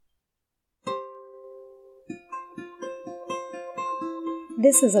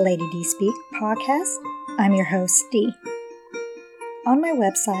This is a Lady D Speak podcast. I'm your host, Dee. On my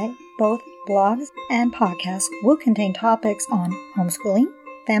website, both blogs and podcasts will contain topics on homeschooling,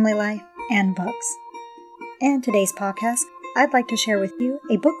 family life, and books. And today's podcast, I'd like to share with you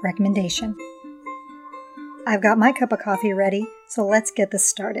a book recommendation. I've got my cup of coffee ready, so let's get this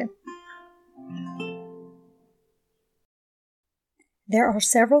started. There are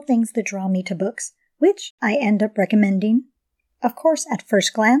several things that draw me to books, which I end up recommending. Of course, at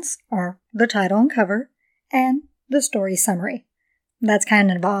first glance are the title and cover and the story summary. That's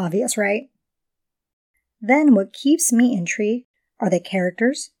kind of obvious, right? Then what keeps me intrigued are the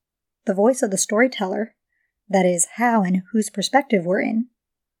characters, the voice of the storyteller, that is, how and whose perspective we're in.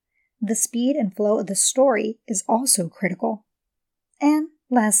 The speed and flow of the story is also critical. And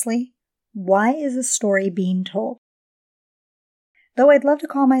lastly, why is a story being told? Though I'd love to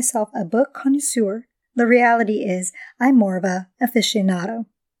call myself a book connoisseur, the reality is I'm more of an aficionado.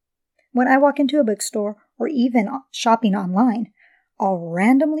 When I walk into a bookstore or even shopping online, I'll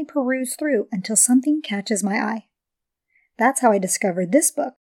randomly peruse through until something catches my eye. That's how I discovered this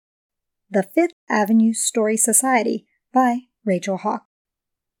book, The Fifth Avenue Story Society by Rachel Hawk.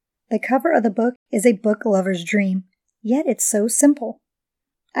 The cover of the book is a book lover's dream, yet it's so simple.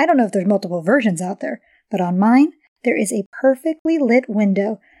 I don't know if there's multiple versions out there, but on mine, there is a perfectly lit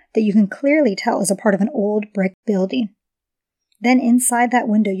window that you can clearly tell is a part of an old brick building. Then inside that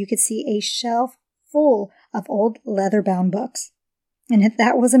window, you could see a shelf full of old leather-bound books. And if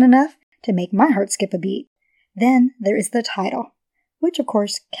that wasn't enough to make my heart skip a beat, then there is the title, which of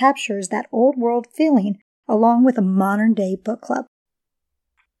course captures that old world feeling along with a modern-day book club.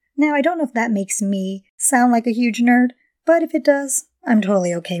 Now, I don't know if that makes me sound like a huge nerd, but if it does, I'm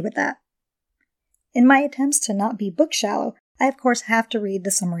totally okay with that. In my attempts to not be book shallow, I of course have to read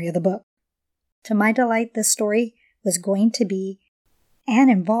the summary of the book. To my delight, this story was going to be and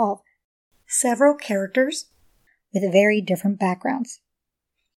involve several characters with very different backgrounds.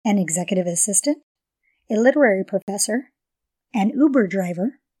 An executive assistant, a literary professor, an Uber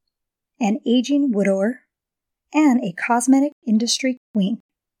driver, an aging widower, and a cosmetic industry queen.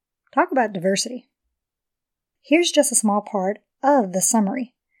 Talk about diversity. Here's just a small part of the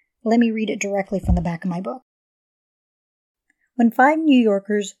summary. Let me read it directly from the back of my book. When 5 New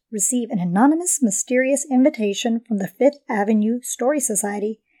Yorkers receive an anonymous, mysterious invitation from the Fifth Avenue Story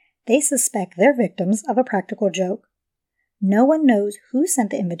Society, they suspect they're victims of a practical joke. No one knows who sent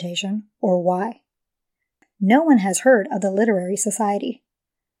the invitation or why. No one has heard of the literary society,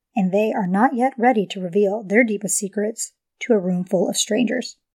 and they are not yet ready to reveal their deepest secrets to a room full of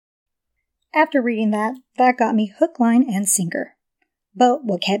strangers. After reading that got me hook, line, and sinker. But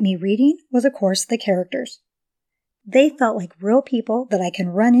what kept me reading was, of course, the characters. They felt like real people that I can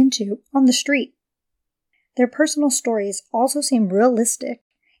run into on the street. Their personal stories also seem realistic,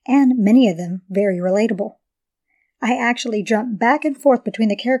 and many of them very relatable. I actually jumped back and forth between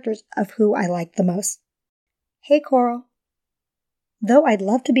the characters of who I liked the most. Hey, Coral. Though I'd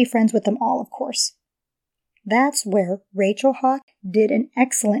love to be friends with them all, of course. That's where Rachel Hawk did an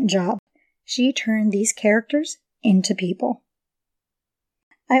excellent job. She turned these characters into people.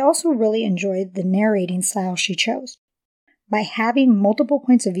 I also really enjoyed the narrating style she chose. By having multiple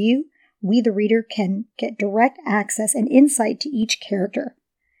points of view, we the reader can get direct access and insight to each character,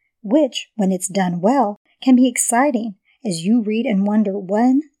 which, when it's done well, can be exciting as you read and wonder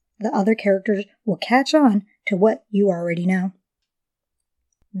when the other characters will catch on to what you already know.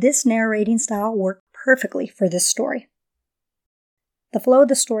 This narrating style worked perfectly for this story. The flow of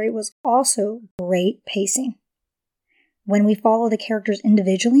the story was also great pacing. When we follow the characters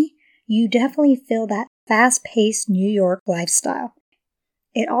individually, you definitely feel that fast-paced New York lifestyle.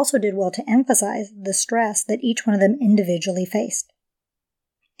 It also did well to emphasize the stress that each one of them individually faced.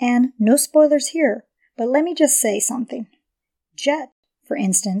 And no spoilers here, but let me just say something. Jet, for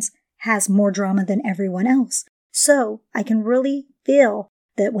instance, has more drama than everyone else, so I can really feel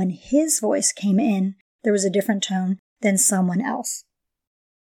that when his voice came in, there was a different tone than someone else.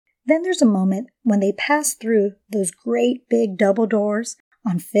 Then there's a moment when they pass through those great big double doors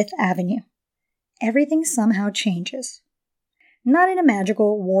on Fifth Avenue. Everything somehow changes. Not in a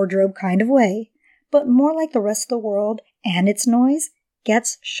magical wardrobe kind of way, but more like the rest of the world and its noise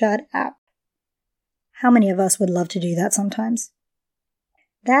gets shut out. How many of us would love to do that sometimes?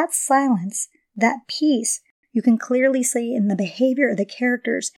 That silence, that peace, you can clearly see in the behavior of the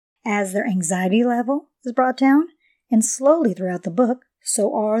characters as their anxiety level is brought down, and slowly throughout the book,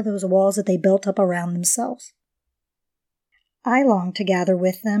 so are those walls that they built up around themselves. I long to gather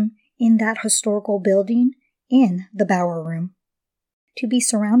with them in that historical building in the Bower Room, to be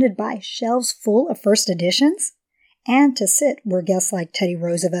surrounded by shelves full of first editions and to sit where guests like Teddy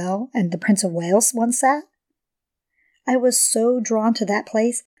Roosevelt and the Prince of Wales once sat. I was so drawn to that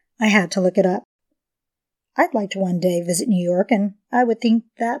place, I had to look it up. I'd like to one day visit New York, and I would think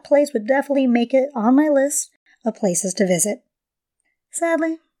that place would definitely make it on my list of places to visit.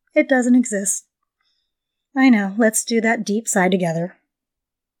 Sadly, it doesn't exist. I know, let's do that deep sigh together.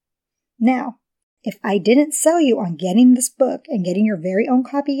 Now, if I didn't sell you on getting this book and getting your very own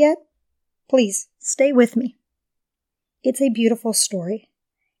copy yet, please stay with me. It's a beautiful story.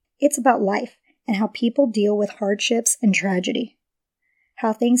 It's about life and how people deal with hardships and tragedy.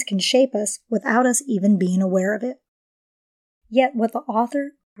 How things can shape us without us even being aware of it. Yet what the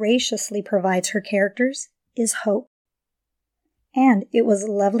author graciously provides her characters is hope. And it was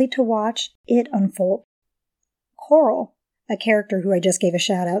lovely to watch it unfold. Coral, a character who I just gave a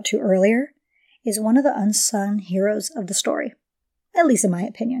shout out to earlier, is one of the unsung heroes of the story, at least in my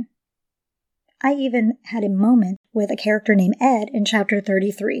opinion. I even had a moment with a character named Ed in chapter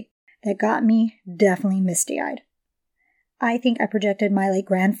 33 that got me definitely misty-eyed. I think I projected my late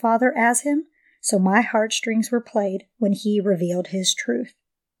grandfather as him, so my heartstrings were played when he revealed his truth.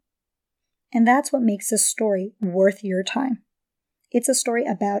 And that's what makes this story worth your time. It's a story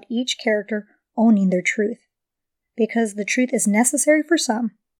about each character owning their truth, because the truth is necessary for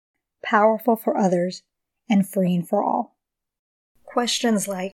some, powerful for others, and freeing for all. Questions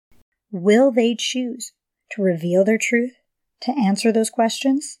like, will they choose to reveal their truth, to answer those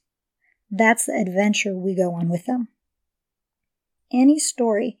questions? That's the adventure we go on with them. Any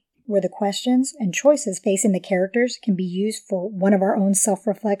story where the questions and choices facing the characters can be used for one of our own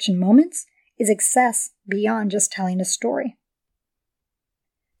self-reflection moments is success beyond just telling a story.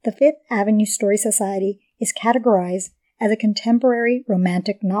 The Fifth Avenue Story Society is categorized as a contemporary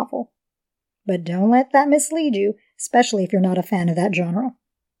romantic novel. But don't let that mislead you, especially if you're not a fan of that genre.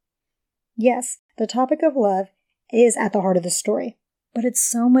 Yes, the topic of love is at the heart of the story, but it's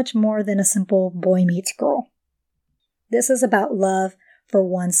so much more than a simple boy meets girl. This is about love for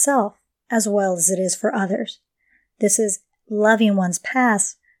oneself as well as it is for others. This is loving one's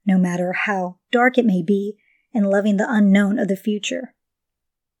past, no matter how dark it may be, and loving the unknown of the future.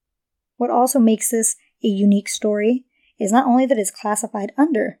 What also makes this a unique story is not only that it's classified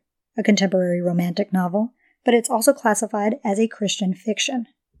under a contemporary romantic novel, but it's also classified as a Christian fiction.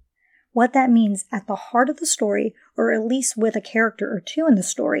 What that means at the heart of the story, or at least with a character or two in the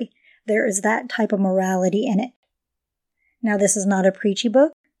story, there is that type of morality in it. Now, this is not a preachy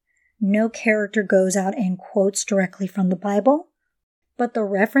book. No character goes out and quotes directly from the Bible, but the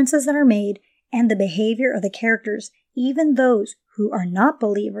references that are made and the behavior of the characters, even those who are not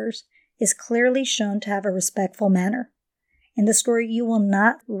believers, is clearly shown to have a respectful manner. In the story, you will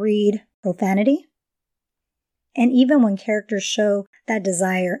not read profanity. And even when characters show that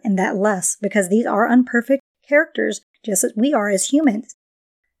desire and that lust, because these are imperfect characters, just as we are as humans,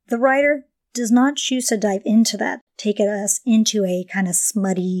 the writer does not choose to dive into that, take us into a kind of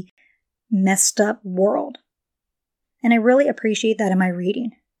smutty, messed up world. And I really appreciate that in my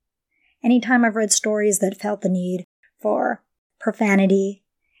reading. Anytime I've read stories that felt the need for profanity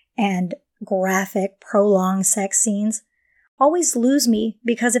and graphic, prolonged sex scenes, always lose me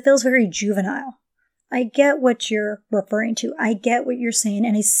because it feels very juvenile. I get what you're referring to. I get what you're saying,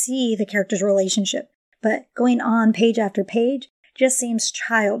 and I see the character's relationship. But going on page after page just seems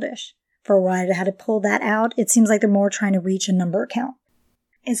childish. For a writer to have to pull that out, it seems like they're more trying to reach a number count.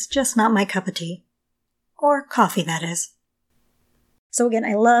 It's just not my cup of tea. Or coffee, that is. So again,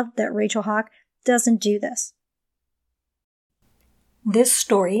 I love that Rachel Hawk doesn't do this. This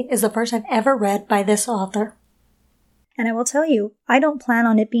story is the first I've ever read by this author. And I will tell you, I don't plan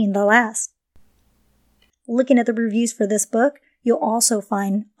on it being the last. Looking at the reviews for this book, you'll also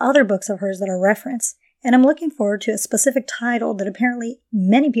find other books of hers that are referenced. And I'm looking forward to a specific title that apparently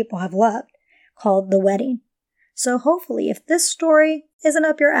many people have loved, called The Wedding. So hopefully, if this story isn't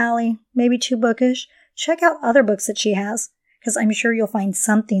up your alley, maybe too bookish, check out other books that she has, because I'm sure you'll find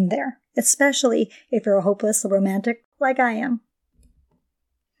something there, especially if you're a hopeless romantic like I am.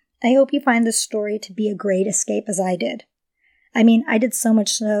 I hope you find this story to be a great escape as I did. I mean, I did so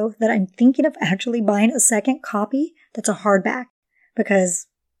much so that I'm thinking of actually buying a second copy that's a hardback, because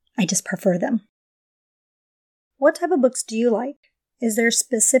I just prefer them. What type of books do you like? Is there a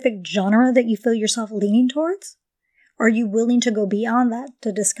specific genre that you feel yourself leaning towards? Are you willing to go beyond that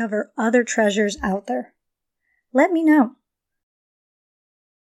to discover other treasures out there? Let me know.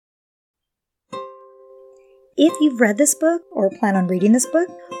 If you've read this book or plan on reading this book,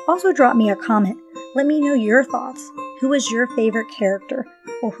 also drop me a comment. Let me know your thoughts. Who was your favorite character?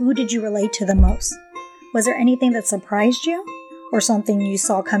 Or who did you relate to the most? Was there anything that surprised you? Or something you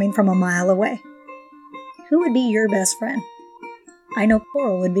saw coming from a mile away? who would be your best friend? I know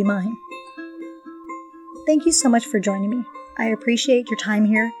Coral would be mine. Thank you so much for joining me. I appreciate your time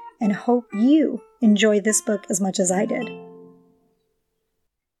here and hope you enjoy this book as much as I did.